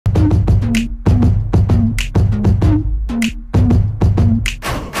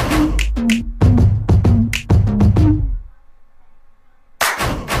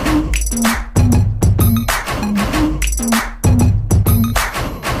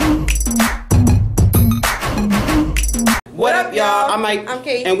what up, y'all? I'm Mike. I'm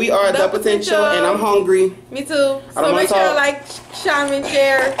Kate. And we are The Potential, and I'm hungry. Me too. So make sure you like, comment,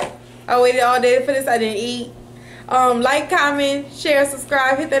 share. I waited all day for this. I didn't eat. Like, comment, share,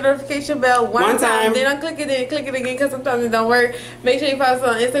 subscribe, hit that notification bell one time. Then unclick it, then click it again because sometimes it don't work. Make sure you follow us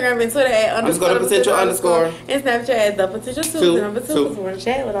on Instagram and Twitter at _ potential _ and Snapchat at The Potential 2, the number 2, because we're in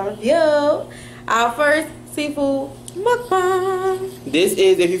chat with all of you. Our first seafood mukbang. This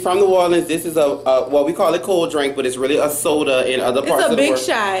is, if you're from New Orleans, this is a well, we call it cold drink, but it's really a soda in other parts of the world. It's a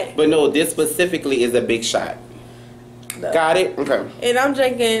big shot. But no, this specifically is a big shot. No. Got it? Okay. And I'm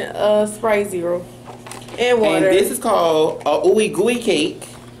drinking Sprite Zero. And water. And this is called a ooey gooey cake.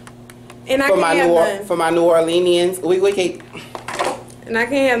 And I can't have none. For my New Orleanians, ooey gooey cake. And I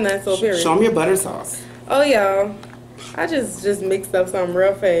can't have none, so period. Show me your butter sauce. Oh, y'all. I just mixed up something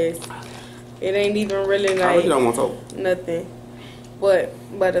real fast. It ain't even really like... I really don't want to. Nothing. But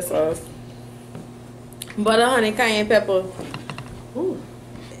butter sauce. Butter, honey, cayenne pepper. Ooh.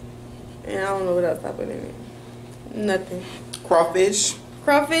 And I don't know what else I put in it. Nothing. Crawfish.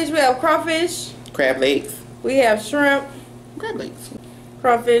 Crawfish. We have crawfish. Crab legs. We have shrimp. Crab legs.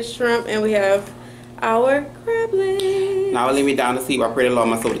 Crawfish, shrimp, and we have our crab legs. Now leave me down to see why pray the Lord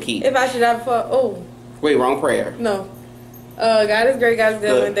my soul to keep. If I should have for wait, wrong prayer. No. God is great, God is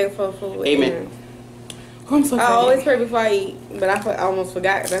good, and thankful for food. Amen. Oh, I'm so I always pray before I eat, but I almost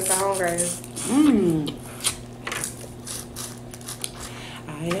forgot. That's how hungry I am.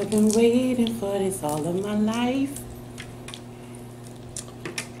 I have been waiting for this all of my life.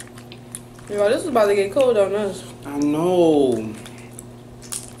 Yo, this is about to get cold on us. I know.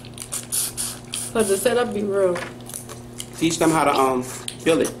 Cause the setup be real. Teach them how to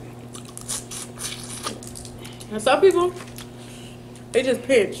build it. And some people, they just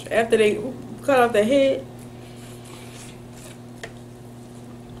pinch after they cut off the head.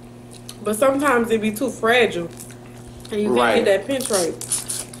 But sometimes it be too fragile, and you can't get that pinch right.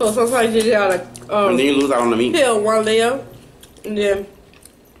 So sometimes you just gotta and then you lose out on the meat. Peel one layer, and then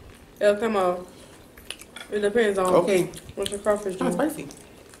it'll come off. It depends on what your crawfish is. Not spicy.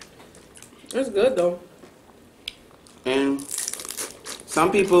 It's good though. And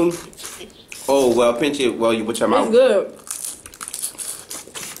some people, pinch it you put your mouth. It's good.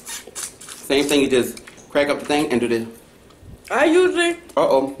 Same thing, you just crack up the thing and do this. I usually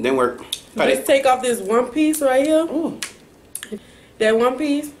didn't work. Just take off this one piece right here. Ooh. That one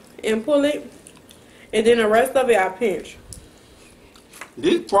piece and pull it, and then the rest of it I pinch.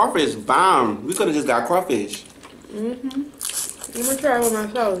 This crawfish bomb. We could have just got crawfish. Let me try it with my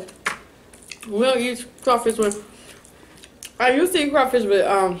sauce. We don't eat crawfish with... I used to eat crawfish with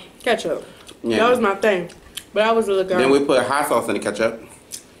ketchup. Yeah. That was my thing. But I was a little girl. Then we put hot sauce in the ketchup.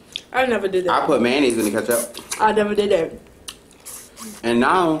 I never did that. I put mayonnaise in the ketchup. I never did that. And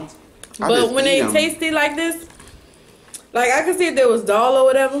now... But when they taste it like this, like I could see if there was dal or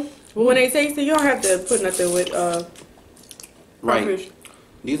whatever. But when they taste it, you don't have to put nothing with crawfish.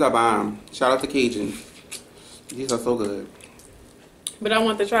 These are bomb. Shout out to Cajun. These are so good. But I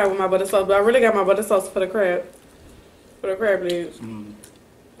want to try it with my butter sauce. But I really got my butter sauce for the crab. For the crab legs.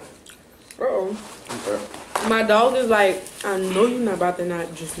 Okay. My dog is like, I know you're not about to not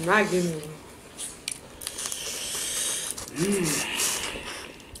give me one.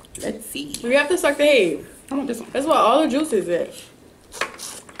 Let's see. You have to suck the head. I want this one. That's why all the juice is at.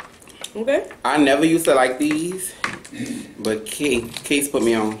 Okay? I never used to like these, but Case put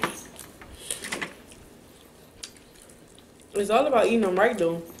me on. It's all about eating them right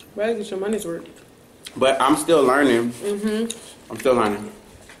though. Better get your money's worth. But I'm still learning. I'm still learning.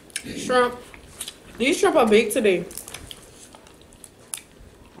 Shrimp. These shrimp are big today.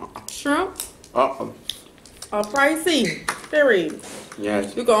 Shrimp are pricey. Period.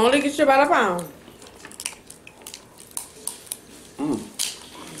 Yes. You can only get you about a pound.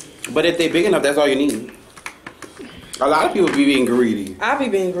 But if they're big enough, that's all you need. A lot of people be being greedy. I be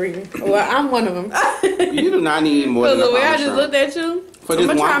being greedy. Well, I'm one of them. You do not need more than a pound. The way I just looked at you, for this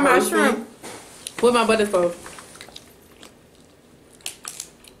I'm gonna try one my person? shrimp with my butter sauce.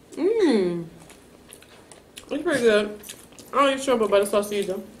 It's pretty good. I don't eat shrimp with butter sauce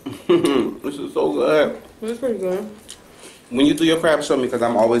either. This is so good. It's pretty good. When you do your crab, show me, because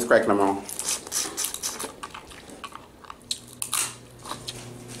I'm always cracking them on.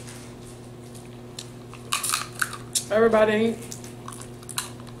 Everybody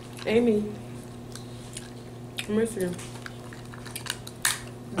ain't me. Let me see.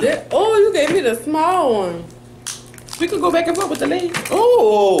 Oh, you gave me the small one. We could go back and forth with the legs.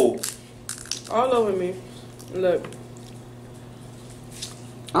 Oh! All over me. Look.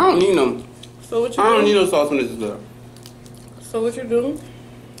 I don't need no. So what you I don't do? need no sauce when this is good. So what you do?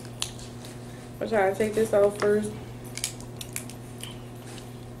 I try to take this out first.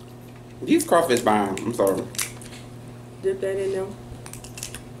 These crawfish bomb. I'm sorry. Dip that in there.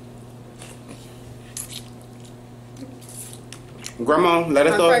 Grandma, let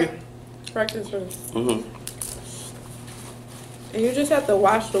us know. Practice first. And you just have to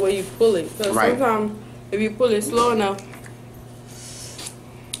watch the way you pull it. Because sometimes if you pull it slow enough,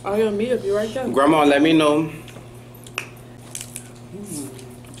 all your meat will be right there. Grandma, let me know.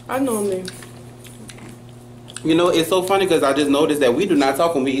 I know me. You know, it's so funny because I just noticed that we do not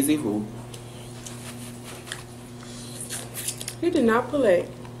talk when we eat seafood. He did not pull it.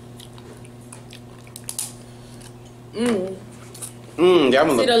 That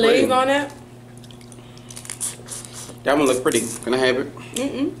one looks pretty. See the legs on it? That one looks pretty. Can I have it?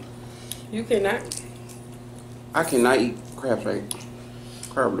 You cannot. I cannot eat crab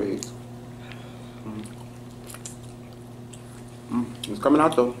legs. It's coming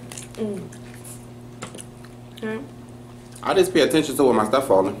out though. Okay. I just pay attention to where my stuff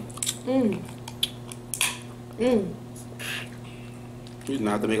falling. You do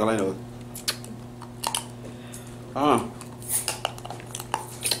not have to make all I know.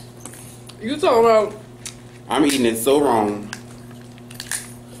 You talking about? I'm eating it so wrong,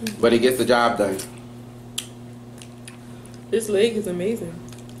 but it gets the job done. This leg is amazing.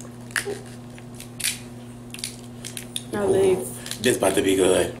 That leg. This about to be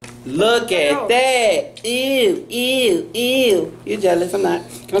good. Look at that. Ew, ew, ew. You jealous? I'm not.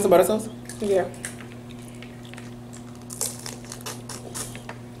 Can I have some butter sauce? Yeah.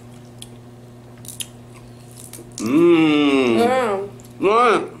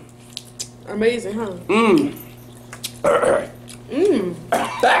 Amazing, huh?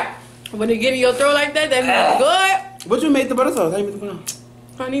 When it get in your throat like that, that means good. What you made the butter sauce? How you make the butter?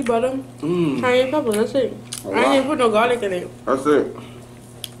 Honey butter, cayenne pepper, that's it. Oh, I didn't put no garlic in it. That's it.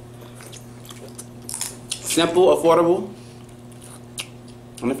 Simple, affordable,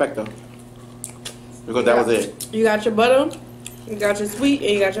 and effective. Because that was it. You got your butter, you got your sweet,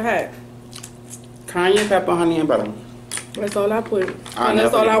 and you got your hot. Cayenne pepper, honey, and butter. That's all I put. And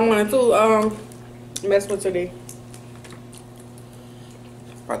that's all I wanted to mess with today.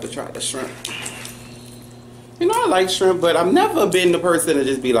 About to try the shrimp. You know I like shrimp, but I've never been the person to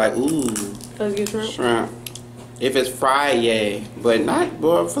just be like, ooh. Let's get shrimp. Shrimp. If it's fried, yeah. But not,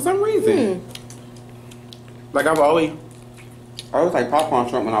 boy, for some reason. Like I've always like popcorn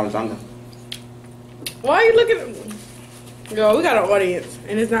shrimp when I was younger. Why are you looking at... Yo, we got an audience,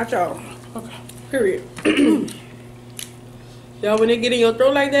 and it's not y'all. Okay. Period. Y'all, when they get in your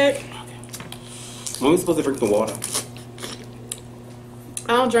throat like that... When we supposed to drink the water?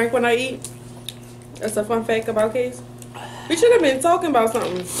 I don't drink when I eat. That's a fun fact about Case. We should have been talking about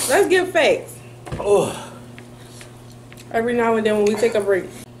something. Let's give facts. Oh. Every now and then when we take a break.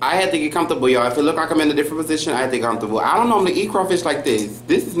 I had to get comfortable, y'all. If it look like I'm in a different position, I had to get comfortable. I don't normally eat crawfish like this.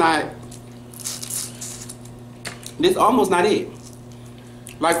 This is not... This almost not it.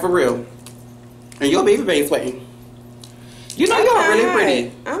 Like, for real. And your baby baby sweating. You know you're really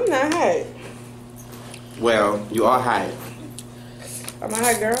pretty. I'm not hot. Well, you are hot. I'm a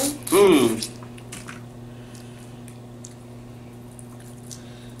hot girl?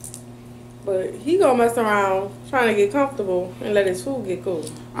 But he gonna mess around trying to get comfortable and let his food get cold.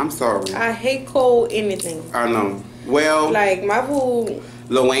 I'm sorry. I hate cold anything. I know. Well, like my food.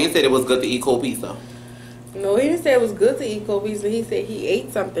 Lil Wayne said it was good to eat cold pizza. No, he didn't say it was good to eat cold pizza. He said he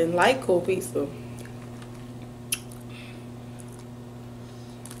ate something like cold pizza.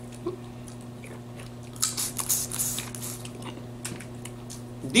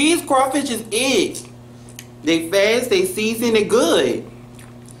 These crawfish is it. They fast, they season, they good.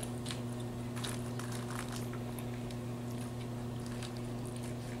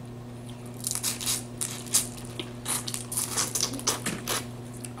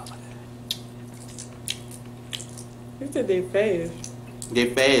 You said they fast. They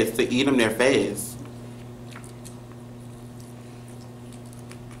fast. To eat them, they're fast.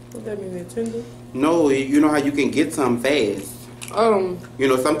 What that mean, they're tender? No, you know how you can get some fast. You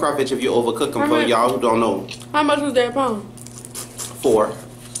know, some crawfish, if you overcook them, for y'all who don't know. How much was that a pound? $4.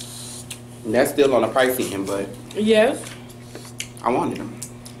 And that's still on the pricey end, but... Yes. I wanted them.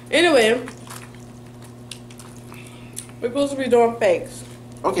 Anyway. We're supposed to be doing facts.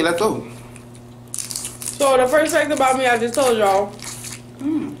 Okay, let's go. So, the first fact about me, I just told y'all.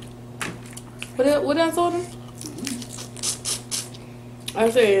 What else on it? I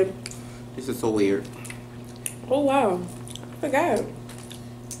said... This is so weird. Oh, wow. I forgot.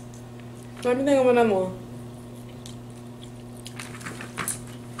 Let me think of another one.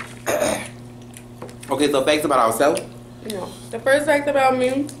 Okay, so facts about ourselves? No. The first fact about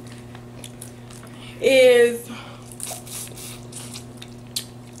me is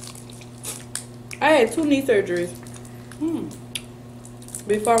I had 2 knee surgeries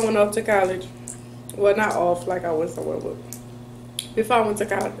before I went off to college. Well, not off like I went somewhere, but before I went to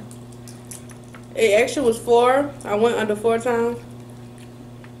college. It actually was 4. I went under 4 times.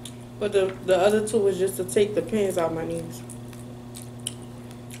 But the other 2 was just to take the pins out my knees.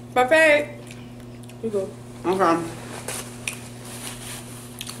 Perfect. You go. Okay.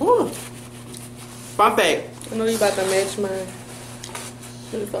 Ooh. Fun fact. I know you about to match mine.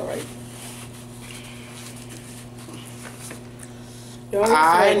 But it's alright.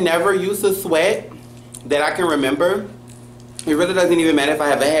 I never used to sweat that I can remember. It really doesn't even matter if I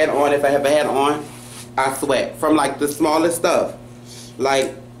have a hat on. If I have a hat on, I sweat. From like the smallest stuff.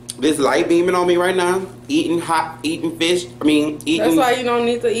 Like this light beaming on me right now. Eating fish. Eating. That's why you don't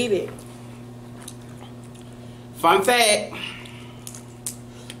need to eat it. Fun fact.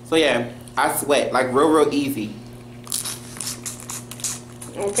 So yeah, I sweat like real easy.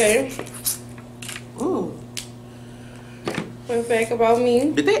 Okay. Ooh. Fun fact about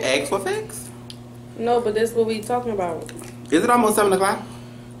me. Did they ask for facts? No, but that's what we talking about. Is it almost 7 o'clock?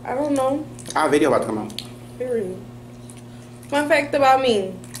 I don't know. Our video about to come out. Period. Fun fact about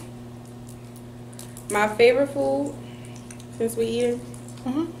me. My favorite food, since we eating,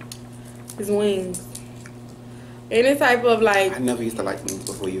 is wings. Any type of like. I never used to like wings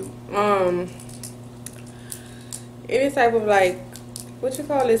before you. Any type of like, what you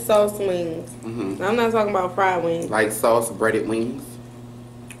call it, sauce wings. I'm not talking about fried wings. Like sauce breaded wings.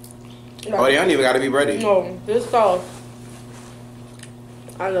 Like, oh, they don't even gotta be breaded. No, this sauce.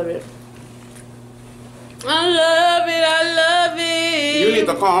 I love it. I love it. I love it. You need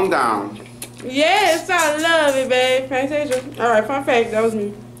to calm down. Yes, I love it, babe. Pay attention. All right, fun fact. That was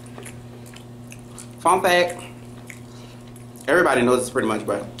me. Fun fact. Everybody knows this pretty much,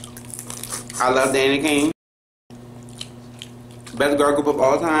 but I love Danny King. Best girl group of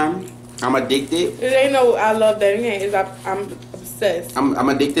all time. I'm addicted. It ain't no I love Danny King. It's I'm obsessed. I'm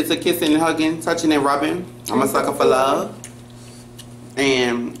addicted to kissing and hugging, touching and rubbing. I'm a sucker for love.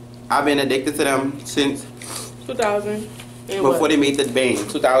 And I've been addicted to them since 2000. Before they made the band,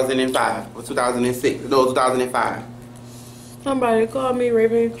 2005 or 2006. No, 2005. Somebody called me.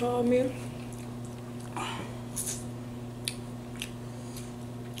 Raven called me.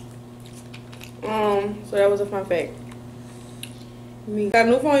 So that was a fun fact. Me got a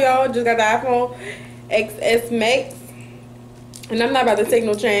new phone, y'all. Just got the iPhone XS Max, and I'm not about to take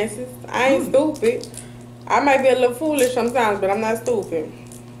no chances. I ain't stupid. I might be a little foolish sometimes, but I'm not stupid.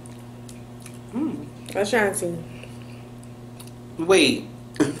 Ashanti. Wait.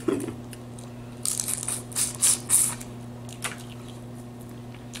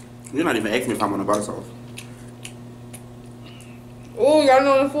 You're not even asking me if I'm on the butter sauce. Oh, y'all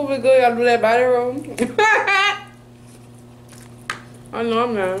know the food be good. Y'all do that body roll. I know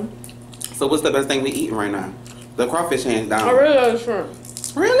I'm not. So what's the best thing we eating right now? The crawfish, hands down. I really love the shrimp.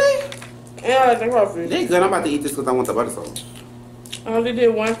 Really? And I like the crawfish. They good. I'm about to eat this because I want the butter sauce. I only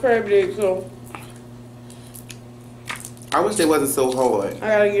did 1 crab leg, so I wish they wasn't so hard. I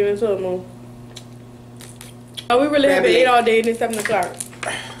gotta give it to them more. Oh, we really haven't ate all day and it's 7 o'clock.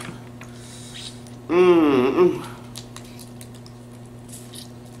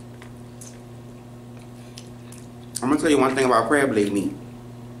 I'm gonna tell you one thing about crab leg meat.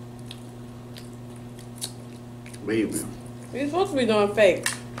 Baby. You're supposed to be doing fake.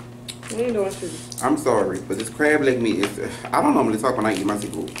 We ain't doing shit. I'm sorry, but this crab leg meat is. I don't normally talk when I eat my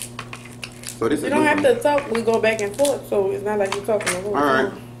seafood. So this is. You don't have to talk. We go back and forth, so it's not like you're talking the whole time. All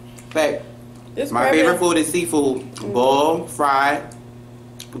right. Fact. My favorite food is seafood. Boiled, fried,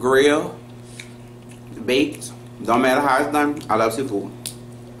 grilled, baked. Don't matter how it's done. I love seafood.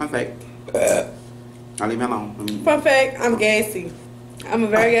 Fun fact. I'll leave me alone. Fun fact, I'm gassy. I'm a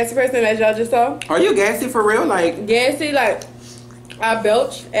very gassy person, as y'all just saw. Are you gassy for real? Like gassy, like I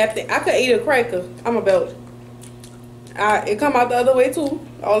belch after. I could eat a cracker. I'm a belch. It come out the other way too,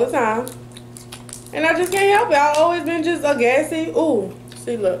 all the time. And I just can't help it. I've always been just a gassy. Ooh,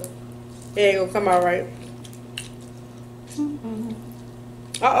 see, look, it ain't gonna come out right.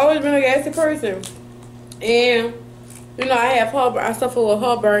 I've always been a gassy person, and you know I have heartburn. I suffer with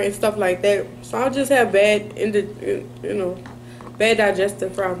heartburn and stuff like that. So I just have bad, bad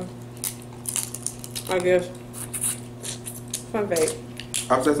digestive problem. I guess. Fun fact.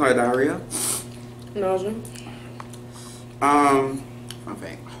 Upset like diarrhea. Nausea. Fun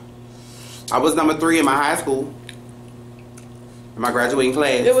fact. I was number 3 in my high school. In my graduating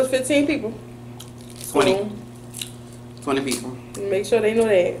class. It was 15 people. 20. So, 20 people. Make sure they know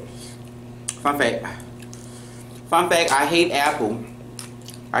that. Fun fact. Fun fact, I hate Apple.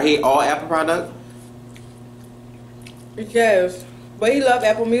 I hate all Apple products. Yes. But he loved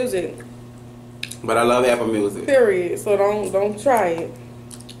Apple Music. But I love Apple Music. Period. So don't try it.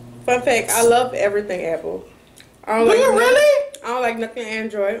 Fun fact, I love everything Apple. Do you really? I don't like nothing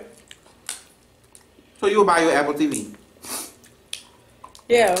Android. So you will buy your Apple TV?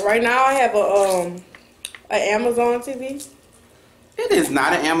 Yeah, right now I have a Amazon TV. It is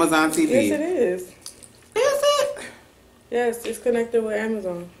not an Amazon TV. Yes, it is. Is it? Yes, it's connected with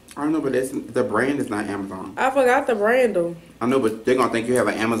Amazon. I know, but the brand is not Amazon. I forgot the brand though. I know, but they're gonna think you have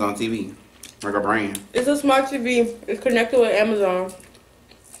an Amazon TV, like a brand. It's a smart TV. It's connected with Amazon.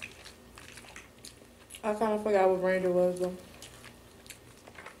 I kind of forgot what brand it was though.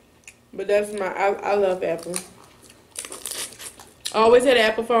 But that's I love Apple. I always had an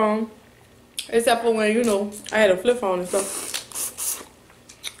Apple phone. Except for when, you know, I had a flip phone and stuff.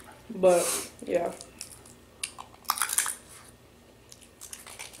 But, yeah.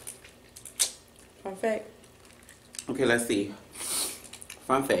 Fun fact. Okay, let's see.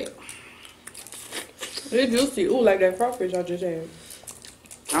 Fun fact. It's juicy. Ooh, like that crawfish I just had.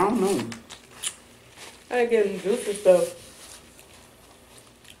 I don't know. I ain't getting juicy stuff.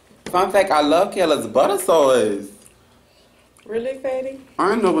 Fun fact, I love Kellogg's butter sauce. Really, Fatty? I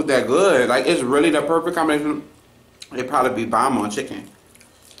didn't know it was that good. Like, it's really the perfect combination. It'd probably be bomb on chicken.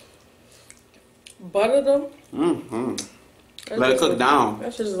 Butter them? Mm-hmm. Let it cook down.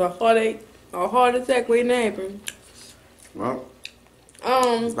 That's just a heart attack waiting to happen. Well,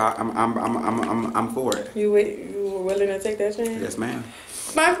 I'm for it. You were willing to take that chance? Yes, ma'am.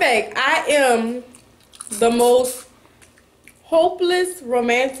 Fun fact, I am the most hopeless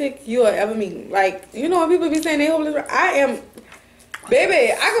romantic you will ever meet. Like, you know when people be saying they hopeless? I am,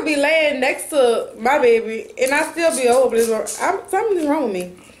 baby, I could be laying next to my baby and I still be a hopeless. Something's wrong with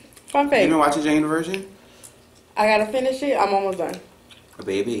me. Fun fact. You been watching Jane version? I gotta finish it. I'm almost done.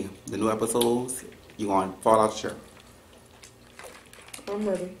 Baby, the new episodes, you gonna fall out the chair. I'm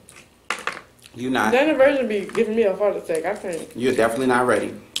ready. You not. Then the version be giving me a heart attack. I can't. You're definitely not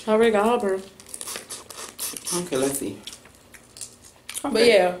ready. I already got heartburn. Okay, let's see. Okay. But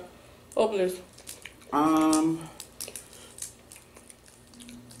yeah, hopeless. Fun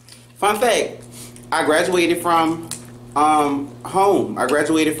fact, I graduated from home. I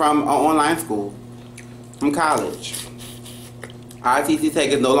graduated from online school, from college. ITC Tech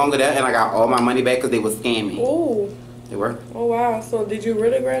is no longer there, and I got all my money back because they were scamming. Ooh. They were. Oh wow! So did you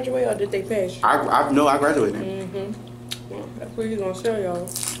really graduate, or did they pass you? I graduated. Well, that's what he's gonna show y'all.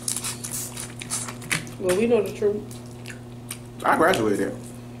 Well, we know the truth. I graduated.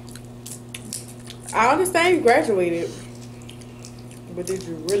 I understand you graduated, but did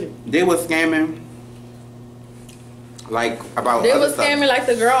you really? They were scamming. Like about. They other were scamming like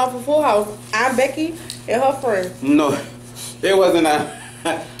the girl off of Full House. Aunt Becky and her friend. No, there wasn't a.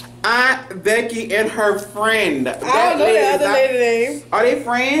 Aunt Becky and her friend. I don't know the other lady name. Are they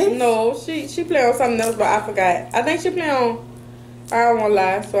friends? No, she play on something else, but I forgot. I think she play on. I don't want to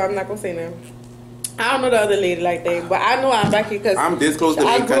lie, so I'm not gonna say nothing. I don't know the other lady like that, but I know Aunt Becky because I'm this close to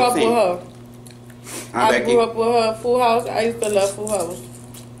I grew up with her. I Becky. grew up with her. Full House. I used to love Full House.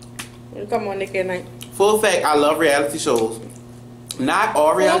 Come on, Nick at Night. Full fact, I love reality shows. Not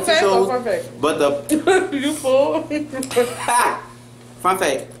all reality shows, but the you fool. Fun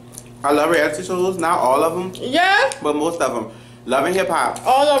fact, I love reality shows. Not all of them. Yeah. But most of them. Love and Hip Hop.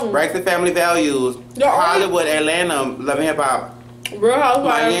 All of them. Braxton Family Values. Hollywood, Atlanta. Love and Hip Hop. Real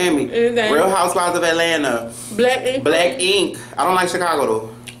Housewives. Miami. Real Housewives of Atlanta. Black Ink. Black Ink. I don't like Chicago though.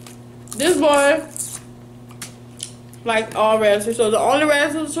 This boy, like all reality shows. The only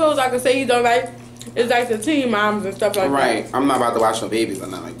reality shows I can say he don't like is like the Teen Moms and stuff like that. Right. I'm not about to watch no babies or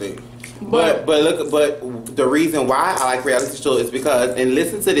nothing like that. But the reason why I like reality shows is because, and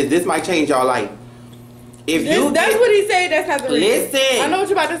listen to this, this might change y'all life. That's what he said. That's not the reason. Listen. I know what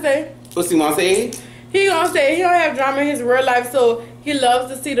you're about to say. What's he want to say? He gonna say he don't have drama in his real life, so he loves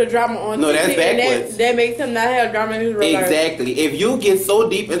to see the drama on TV. No, that's backwards. That makes him not have drama in his real life. Exactly. If you get so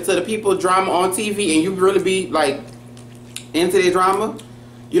deep into the people drama on TV and you really be like into their drama,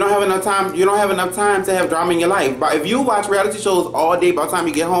 you don't have enough time. You don't have enough time to have drama in your life. But if you watch reality shows all day, by the time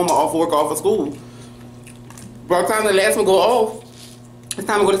you get home or off work or off of school, by the time the last one go off, it's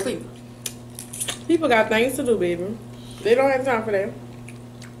time to go to sleep. People got things to do, baby. They don't have time for that.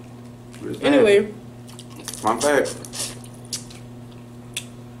 Anyway. Fun fact.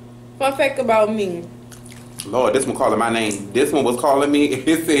 Fun fact about me. Lord, this one calling my name. This one was calling me.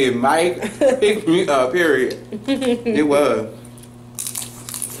 It said Mike, pick me up, period. It was.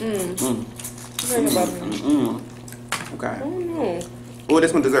 Okay. I don't know. Oh,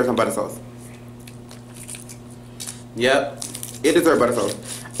 this one deserves some butter sauce. Yep. It deserves butter sauce.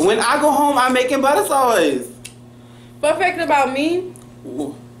 When I go home, I'm making butter sauce. Fun fact about me.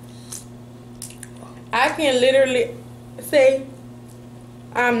 Ooh. I can literally say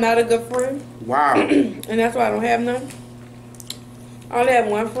I'm not a good friend. Wow. And that's why I don't have none. I only have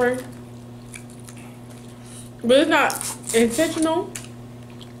one friend. But it's not intentional.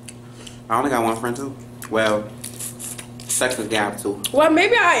 I only got one friend too. Well, second gap too. Well,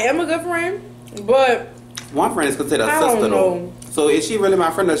 maybe I am a good friend, but one friend is considered a sister though. So is she really my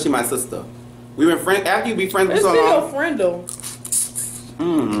friend or is she my sister? We been friends after you be friends with so long. It's still your friend though.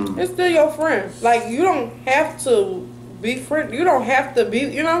 It's still your friend. Like you don't have to be friend. You don't have to be.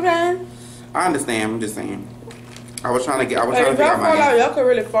 You know what I'm saying? I understand. I'm just saying. I was trying to get. I was like trying to if y'all figure out fall out, y'all could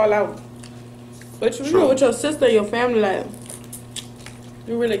really fall out. But you know, with your sister and your family, like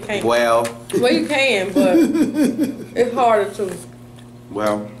you really can't. Well, you can, but it's harder to.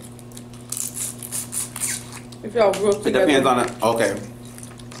 Well, if y'all grew up together. It depends on it. Okay.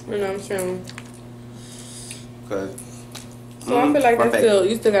 You know what I'm saying? Cause. So I feel like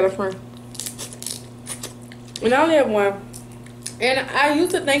you still got a friend. And I only have one. And I used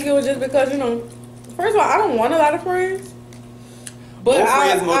to think it was just because, you know, first of all, I don't want a lot of friends. But more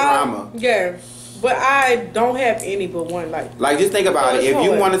friends, more drama. Yeah. But I don't have any but one. Like just think about it. If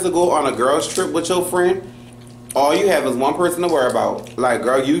you wanted to go on a girls trip with your friend, all you have is one person to worry about. Like,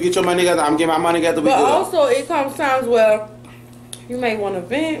 girl, you get your money together, I'm getting my money together. But also, it comes times where you may want to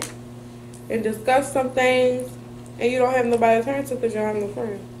vent and discuss some things. And you don't have nobody to turn to because you don't have no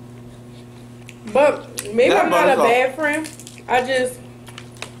friend. But maybe I'm not a bad friend. I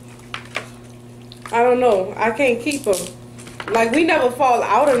don't know. I can't keep them. Like, we never fall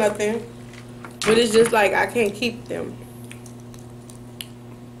out or nothing. But it's just like, I can't keep them.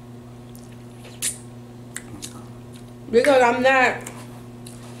 Because I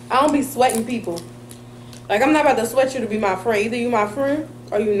don't be sweating people. Like, I'm not about to sweat you to be my friend. Either you my friend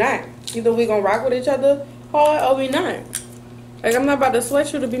or you not. Either we gonna rock with each other hard or we not. Like, I'm not about to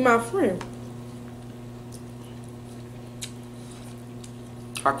sweat you to be my friend.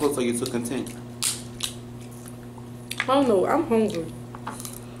 How close are you to content? I don't know. I'm hungry.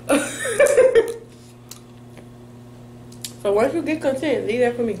 So once you get content, leave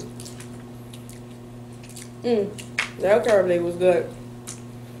that for me. That crab leg was good.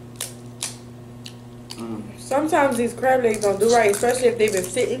 Sometimes these crab legs don't do right, especially if they've been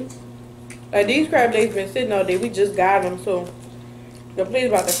sitting. Like these crab legs been sitting all day. We just got them, so the place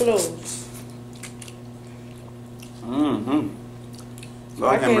about to close. So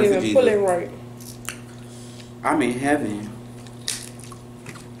I can't even pull it right. I'm in heaven.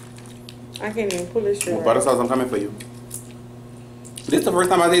 I can't even pull this shit right. Butter sauce, I'm coming for you. This is the first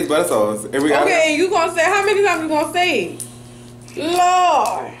time I taste butter sauce. Okay, you gonna say, how many times you gonna say it?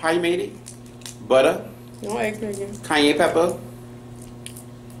 Lord. How you made it? Butter. Don't ask me again. Cayenne pepper.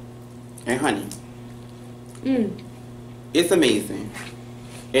 And honey. It's amazing.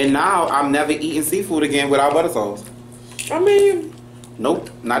 And now I'm never eating seafood again without butter sauce. I mean, nope,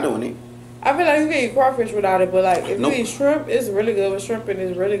 not doing it. I feel like you can eat crawfish without it, but like if you eat shrimp, it's really good with shrimp and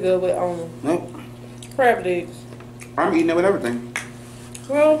it's really good with crab legs. I'm eating it with everything.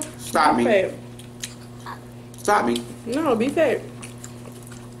 Well, stop me. Fat. Stop me. No, be fat.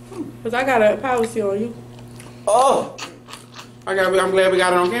 Cause I got a policy on you. Oh, I'm glad we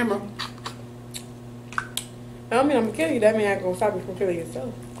got it on camera. I don't mean I'm gonna kill you. That means I'm gonna stop you from killing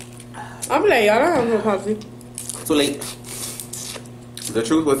yourself. I'm like, y'all don't have no policy. Too late. The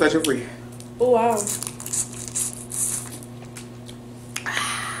truth will set you free. Oh wow.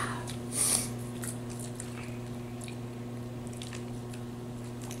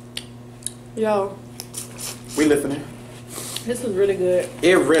 Yo. We listening. This is really good.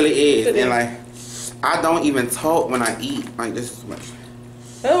 It really is. And like, I don't even talk when I eat. Like, this is too much.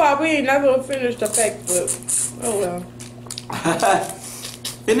 That's why we ain't never finished the fact, but oh well.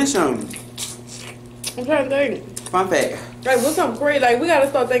 Finish them. I'm trying to think. Fun fact. Like, what's something crazy? Like, we gotta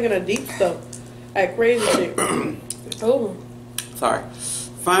start thinking of deep stuff. Like, crazy shit. It's over. Sorry.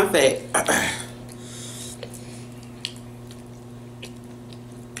 Fun fact.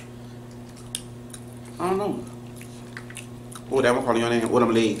 I don't know. Oh, that one calling your name. What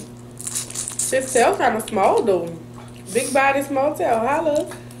them legs? His tail kind of small, though. Big body, small tail. Holla.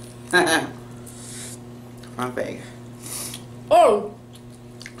 Fun fact. Oh,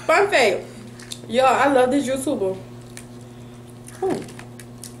 fun fact. Yo, I love this YouTuber.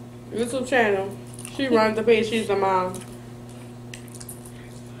 YouTube channel. She runs the page. She's the mom.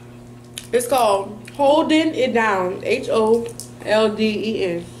 It's called Holding It Down.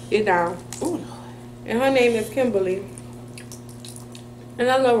 HOLDEN. It Down. Oh, and her name is Kimberly. And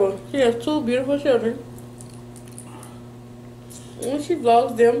I love her. She has 2 beautiful children. And she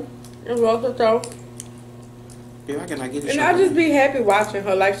vlogs them and vlogs herself. Yeah, I cannot get and I just be happy watching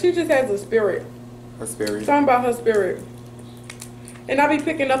her. Like, she just has a spirit. Her spirit. Something about her spirit. And I be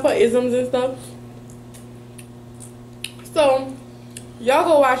picking up her isms and stuff. So, y'all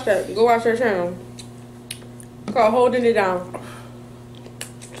go watch that. Go watch her channel. Called Holding It Down.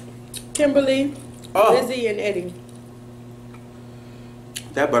 Kimberly, Lizzie, and Eddie.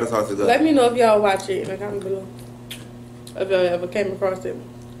 That butter sauce is good. Let me know if y'all watch it in the comment below. If y'all ever came across it.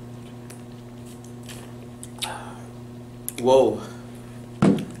 Whoa.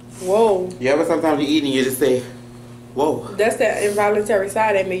 Whoa. You ever sometimes you eat and you just say, whoa. That's that involuntary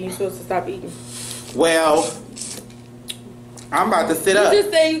side that made you supposed to stop eating. Well, I'm about to sit up. You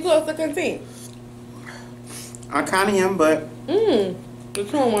just say you close to content. I kind of am, but... But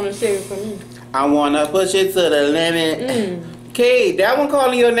you don't want to say it for me. I want to push it to the limit. Kate, that one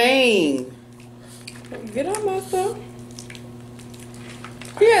calling your name. Get on my stuff.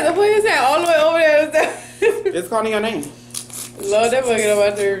 He had to put his hand all the way over there. It's calling your name. Lord, that boy get on my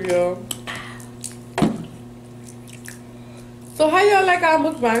nerves, y'all. So how y'all like our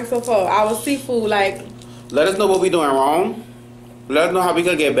mukbang so far? Our seafood, like... Let us know what we doing wrong. Let us know how we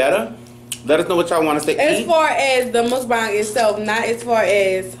could get better. Let us know what y'all want to say. As far as the mukbang itself, not as far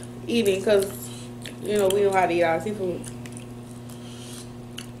as eating, because, you know, we know how to eat our seafood.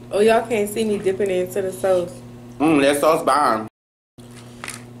 Oh, y'all can't see me dipping it into the sauce. That sauce bomb.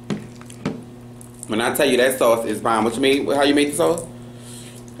 When I tell you that sauce is bomb, what you made? How you make the sauce?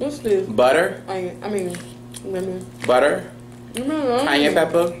 What's this? Butter. I mean, lemon. Butter. Cayenne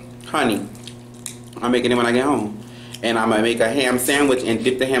pepper. Honey. I'm making it when I get home. And I'm going to make a ham sandwich and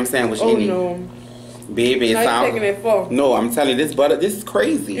dip the ham sandwich in it. Oh, no. Baby, it's not taking it for. No, I'm telling you, this butter, this is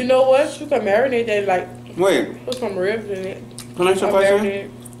crazy. You know what? You can marinate that, like... Wait. Put some ribs in it. Can I ask you a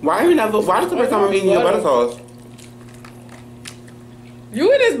question? Why is the first time I'm eating your butter sauce?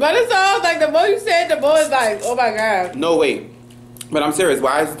 You eat this butter sauce? Like, the more you said, the more it's like, oh my God. No, wait. But I'm serious.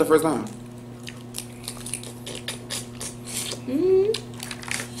 Why is it the first time? You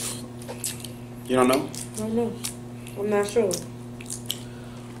don't know? I don't know. I'm not sure.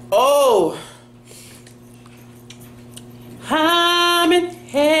 Oh! I'm in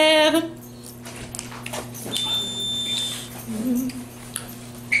heaven.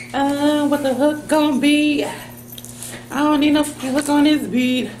 What the hook gonna be? I don't need no hook on this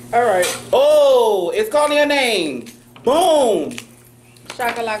beat. Alright. Oh! It's calling your name. Boom!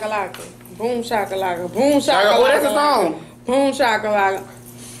 Shakalaka. Boom shakalaka. Boom shakalaka. Oh, that's a song. Boom shakalaka.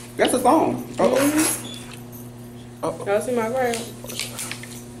 That's a song. Y'all see my grab?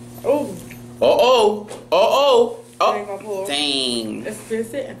 Oh. Oh. Dang. It's been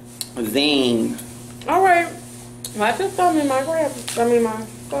sitting. Zing. Alright. I just thumb in my grab. I mean my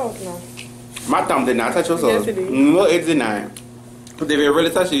sauce now. My thumb did not touch your sauce. Yes, it did. No, it did not. But if it really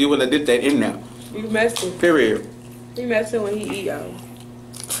touched you would have did that in there. You messed it. Period. He messed it when he eat, y'all.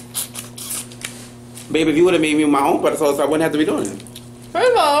 Baby, if you would have made me my own butter sauce, I wouldn't have to be doing it.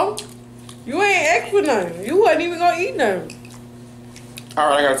 First of all, you ain't asked for nothing. You wasn't even gonna eat nothing.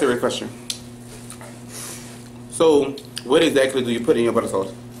 Alright, I got a serious question. So, what exactly do you put in your butter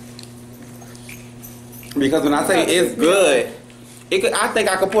sauce? Because when I say it's good, I think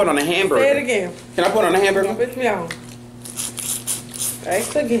I could put it on a hamburger. Say it again. Can I put it on a hamburger? Don't piss me off.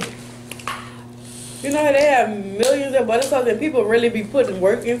 Ask again. You know they have millions of butter sauce and people really be putting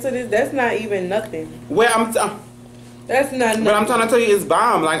work into this? That's not even nothing. Well, that's not nothing. But I'm trying to tell you, it's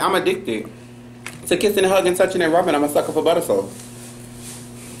bomb. Like, I'm addicted to kissing and hugging, touching and rubbing. I'm a sucker for butter sauce.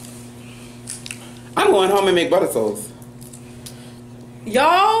 I'm going home and make butter sauce.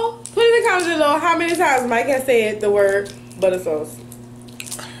 Y'all, put in the comments below how many times Mike has said the word butter sauce.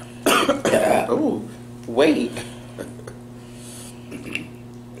 Ooh, wait.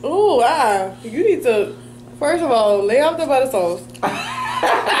 Ooh, you need to, first of all, lay off the butter sauce.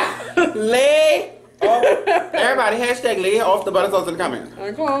 Lay off. Everybody, hashtag lay off the butter sauce in the comments.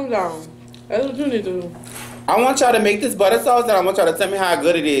 Calm down. That's what you need to do. I want y'all to make this butter sauce and I want y'all to tell me how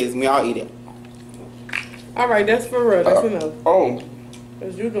good it is when y'all eat it. Alright, that's for real. That's enough. Oh.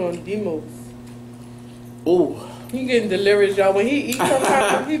 Because you're doing the most. Ooh. He getting delirious, y'all. When he eats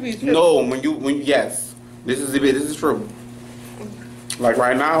sometimes, he be tripping. No, yes. This is true. Like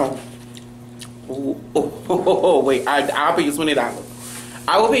right now. Wait, I'll pay you $20.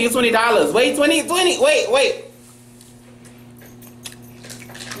 I will pay you $20. Wait, 20, wait.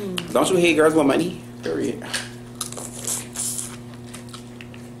 Don't you hate girls with money? Period.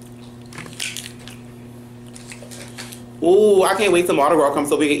 Ooh, I can't wait till Mardi Gras comes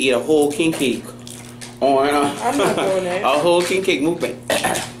so we can eat a whole king cake. I'm not doing that. A whole king cake mukbang.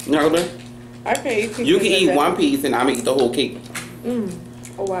 You know what I'm doing? I can't eat king You can cake eat one piece and I'm gonna eat the whole cake. Oh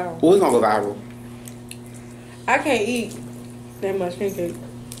wow. Who's gonna go viral? I can't eat that much king cake.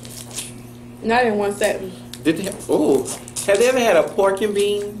 Not in one setting. Did they? Oh, have they ever had a pork and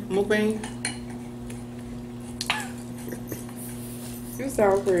bean mukbang? You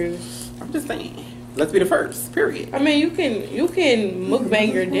sound crazy. I'm just saying. Let's be the first. Period. I mean, you can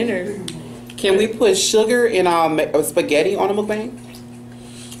mukbang your dinner. Can we put sugar in our spaghetti on a mukbang?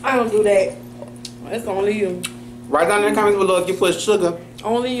 I don't do that. That's only you. Write down in the comments below if you put sugar.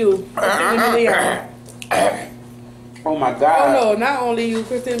 Only you. Oh my God. Oh no, not only you,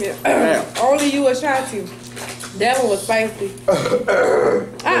 Christina. Only you, Ashanti. That one was spicy.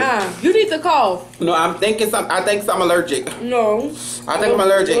 You need to cough. No, I think I'm allergic. No. I think I'm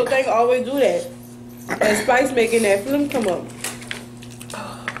allergic. Don't think always do that. That spice making that phlegm come up.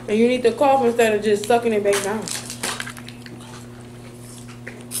 And you need to cough instead of just sucking it back down.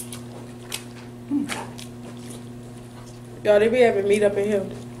 Y'all, they be having meat up in here.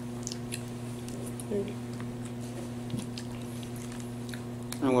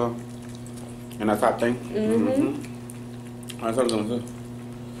 Oh well. And that top thing? That's what I'm doing too.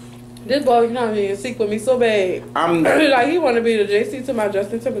 This boy, you know what I mean, sick with me so bad. I'm like, he want to be the JC to my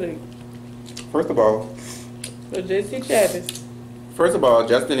Justin Timberlake. First of all, the JC Chavis. First of all,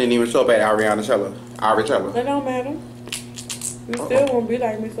 Justin didn't even show up at Arichella. That don't matter. You still won't be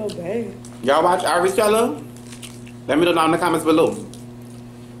like me so bad. Y'all watch Arichella? Let me know down in the comments below.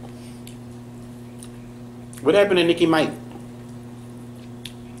 What happened to Nicki Mike?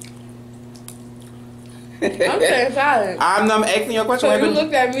 I'm saying silent. I'm asking your question. So you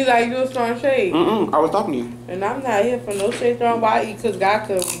looked at me like you was throwing shade. I was talking to you. And I'm not here for no shade thrown by you because God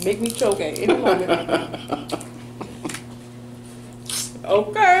could make me choke at any moment.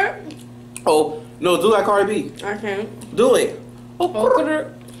 Okay. Oh, no, do like Cardi B. I can't. Do it.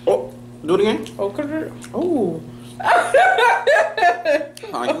 Oh, do it again. Oh. Oh.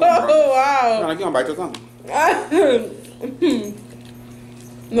 Oh, wow. Like you gonna bite your tongue.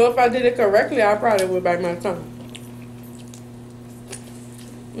 No, if I did it correctly, I probably would bite my tongue.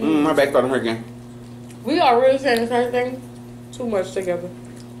 My back starting hurt again. We are really saying the same thing too much together.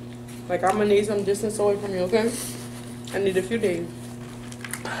 Like, I'm gonna need some distance away from you, okay? I need a few days.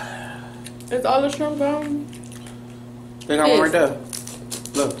 It's all the shrimp gone. Think I want right there.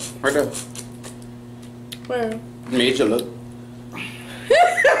 Look, right there. Where? Made you look.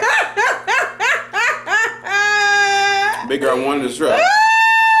 Big girl wanted the shrimp.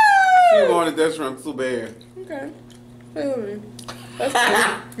 She wanted that shrimp so bad. Okay. Let's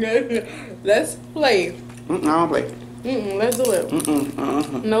play. Let's play. I don't play. Let's do it.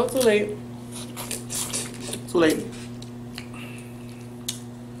 No, too late. Too late.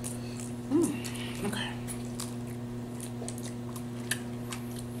 Okay.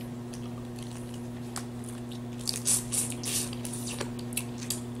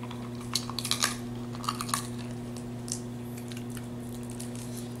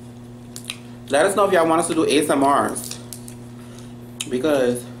 Let us know if y'all want us to do ASMRs.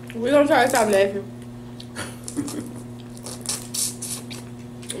 Because we're gonna try to stop laughing.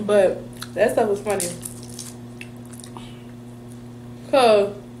 But that stuff was funny.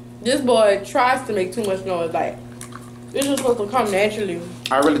 Cause this boy tries to make too much noise. Like, this was supposed to come naturally.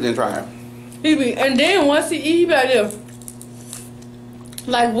 I really didn't try it. And then once he eat, he be like this.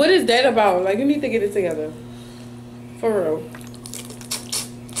 Like, what is that about? Like, you need to get it together. For real.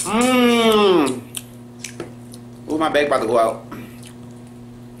 Ooh, my bag about to go out.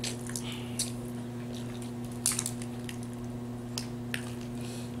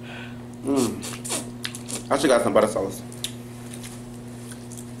 I should got some butter sauce.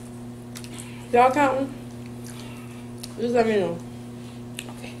 Y'all counting? Just let me know.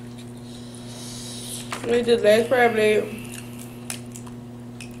 Okay. Let me just last crab leg.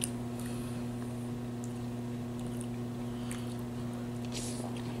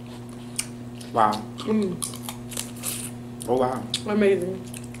 Wow. Oh wow. Amazing.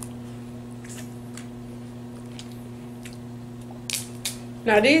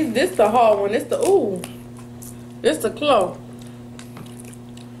 Now this the hard one. This the claw.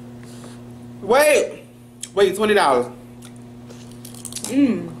 Wait, $20.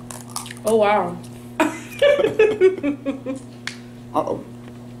 Oh wow. Uh-oh.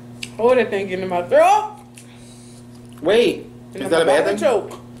 Oh, that thing getting in my throat. Wait, is that a bad thing?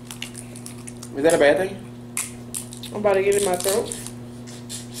 Choke. Is that a bad thing? I'm about to get in my throat.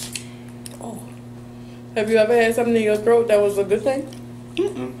 Oh. Have you ever had something in your throat that was a good thing?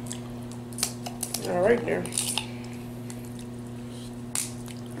 All right there.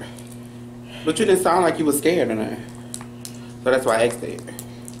 But you didn't sound like you were scared or nothing. So that's why I asked it.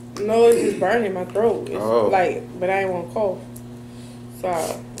 No, it's just burning my throat. It's like, but I didn't want to cough. So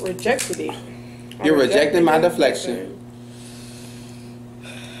I rejected it. You're rejecting my deflection.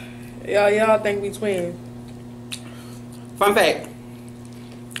 Y'all think we twins. Fun fact.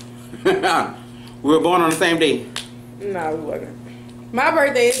 We were born on the same day. No, we wasn't. My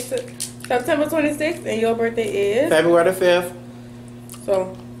birthday is September 26th, and your birthday is February the 5th.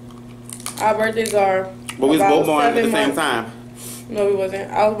 So, our birthdays are. But we was both born at the same time. No, we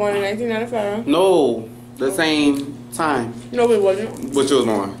wasn't. I was born in 1995. No, the same time. No, we wasn't. What you was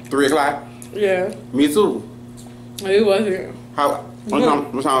born? 3 o'clock? Yeah. Me too. It wasn't. What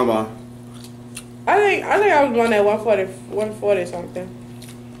time was born? I think I was born at 140 something.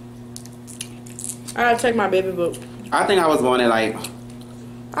 I gotta check my baby book. I think I was born at like.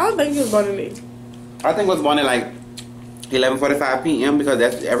 I don't think you was born in me. I think I was born at like 11:45 p.m. because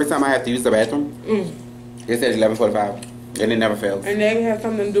that's every time I have to use the bathroom. It says 11:45, and it never fails. And that has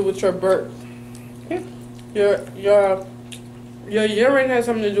something to do with your birth. Your urine has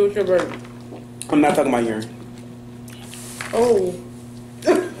something to do with your birth. I'm not talking about urine. Oh.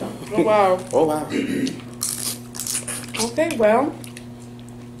 Oh wow. Oh wow. Okay, well,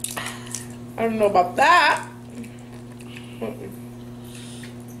 I don't know about that.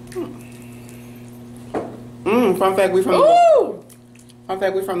 Fun fact, we from. Ooh! Fun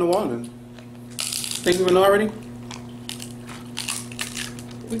fact, we from New Orleans. Think you know already?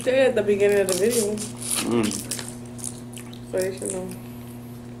 We said it at the beginning of the video. So they should know.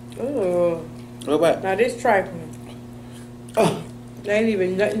 Oh. What? Now this trifling. Oh. There ain't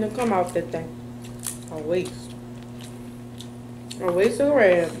even nothing to come out that thing. A waste. A waste of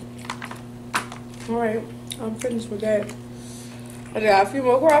red. Alright, I'm finished with that. I got a few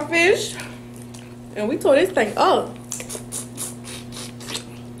more crawfish. And we tore this thing up.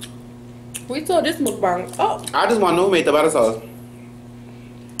 We tore this mukbang up. I just want to know who made the butter sauce.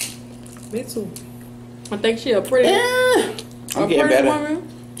 Me too. I think she a pretty, I'm getting better. Woman.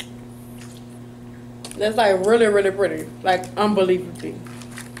 That's like really, really pretty. Like unbelievably.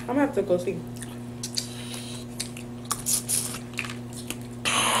 I'm gonna have to go see.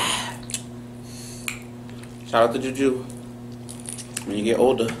 Shout out to Juju. When you get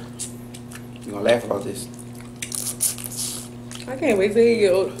older, you're gonna laugh about this. I can't wait till he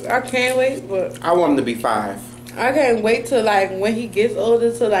get older. I can't wait, but I want him to be 5. I can't wait till like when he gets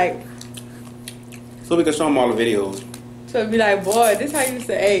older to like. So we can show him all the videos. To be like, boy, this how you used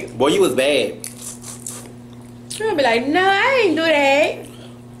to act. Boy, you was bad. He'll be like, no, I ain't do that.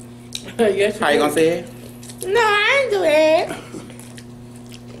 Yes, How you gonna say it? No, I ain't do that.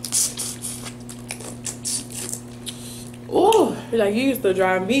 Ooh. Be like, you used to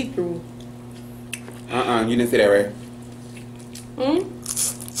drive me through. You didn't say that right.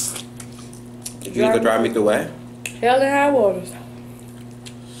 You used to drive me through what? Hell and high waters.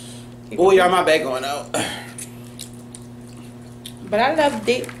 Oh, y'all, my back going out. But I loved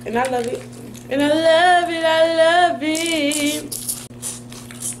it, and I love it. And I love it, I love it.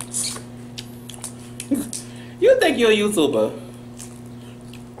 You think you're a YouTuber?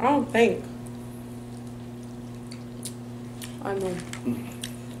 I don't think. I know.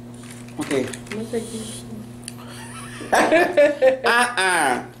 Okay. I'm gonna take this.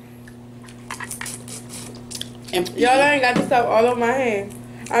 Y'all ain't got this stuff all over my hand.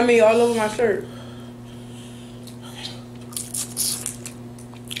 I mean, all over my shirt.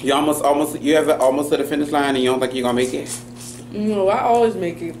 You you ever almost to the finish line and you don't think you're gonna make it? No, I always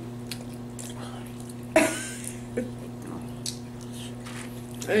make it.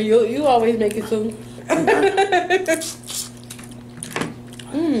 And you always make it too.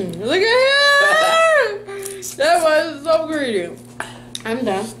 Look at him! That was so greedy. I'm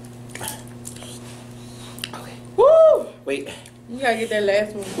done. Okay. Woo! Wait. You gotta get that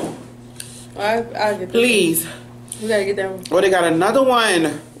last one. I'll get that. Please. You gotta get that one. Oh, they got another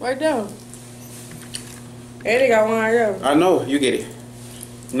one. Right there. And they got one right there. I know. You get it.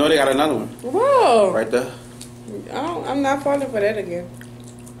 No, they got another one. Whoa. Right there. I'm not falling for that again.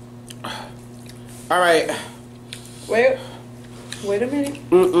 All right. Wait a minute.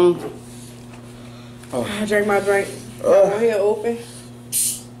 Oh. I drank my drink. My here open.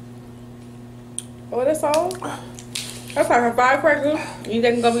 Oh, that's all? That's like a firecracker. You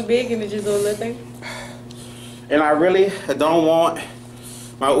think it's gonna be big and it's just a little thing? And I really don't want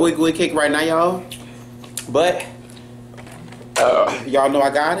my ooey gooey cake right now, y'all. But y'all know I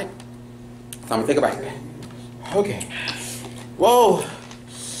got it. So I'm gonna take a bite. Okay. Whoa.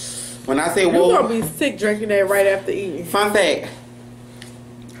 When I say whoa, you're gonna be sick drinking that right after eating. Fun fact.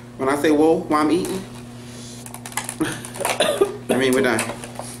 When I say whoa while I'm eating, I mean we're done.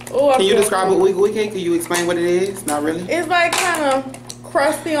 Oh, can you describe a ooey gooey cake? Can you explain what it is? Not really. It's like kind of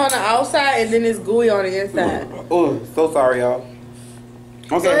crusty on the outside and then it's gooey on the inside. Oh, so sorry, y'all.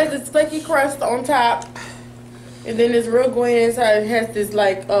 Okay. So there's a flaky crust on top. And then it's real gooey inside. It has this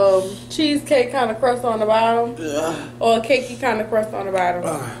like cheesecake kind of crust on the bottom. Or a cakey kind of crust on the bottom.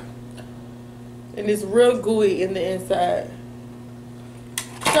 And it's real gooey in the inside.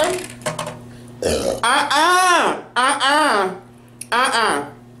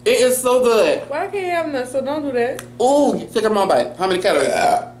 It is so good. Why can't you have none? So don't do that. Ooh, take a more bite. How many calories?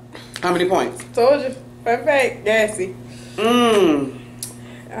 How many points? Told you. Perfect. Gassy.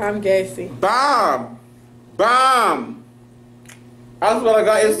 I'm gassy. Bomb. Bomb. I swear to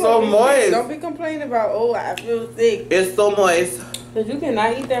God, it's so moist. Don't be complaining about, oh, I feel sick. It's so moist. Because you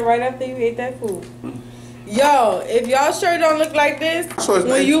cannot eat that right after you ate that food. Yo, if y'all sure don't look like this,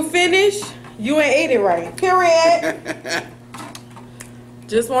 when you finish, you ain't ate it right. Period.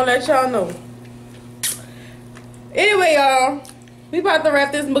 Just want to let y'all know. Anyway, y'all, we about to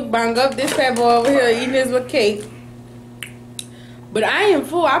wrap this mukbang up. This fat boy over here eating his little cake. But I am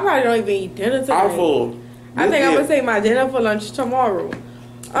full. I probably don't even eat dinner today. I'm full. I think I'm going to take my dinner for lunch tomorrow.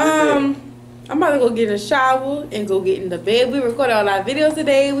 I'm about to go get in the shower and go get in the bed. We recorded all our videos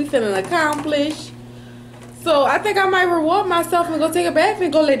today. We feeling accomplished. So I think I might reward myself and go take a bath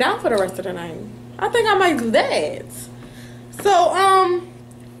and go lay down for the rest of the night. I think I might do that. So,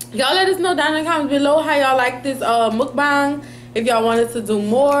 y'all let us know down in the comments below how y'all like this mukbang. If y'all wanted to do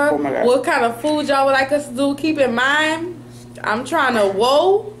more. What kind of food y'all would like us to do. Keep in mind, I'm trying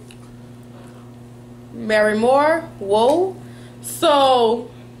to marry more. So,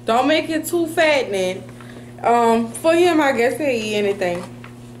 don't make it too fattening. For him, I guess he'll eat anything.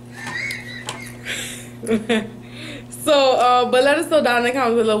 So, but let us know down in the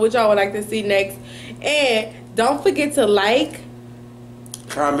comments below what y'all would like to see next. And don't forget to like,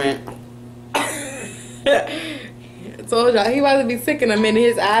 comment. Told y'all, he about to be sick in a minute.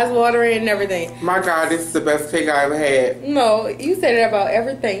 His eyes watering and everything. My God, this is the best cake I ever had. No, you said it about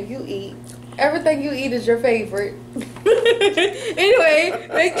everything you eat. Everything you eat is your favorite. Anyway,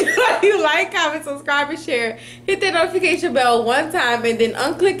 make sure you like, comment, subscribe, and share. Hit that notification bell one time and then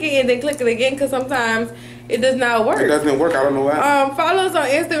unclick it and then click it again because sometimes it does not work. It doesn't work. I don't know why. Follow us on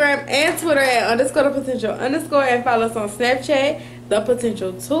Instagram and Twitter at _thepotential_ and follow us on Snapchat,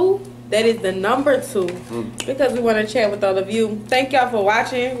 thepotential2. That is the number 2 because we want to chat with all of you. Thank y'all for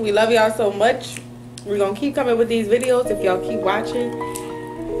watching. We love y'all so much. We're going to keep coming with these videos if y'all keep watching.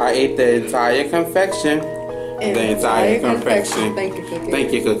 I ate the entire confection. The entire confection. Thank you, Cookie.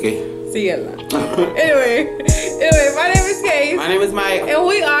 Thank you, Cookie. See you later. Anyway, my name is Kay. My name is Mike. And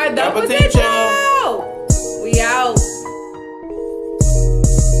we are The Potential. We out.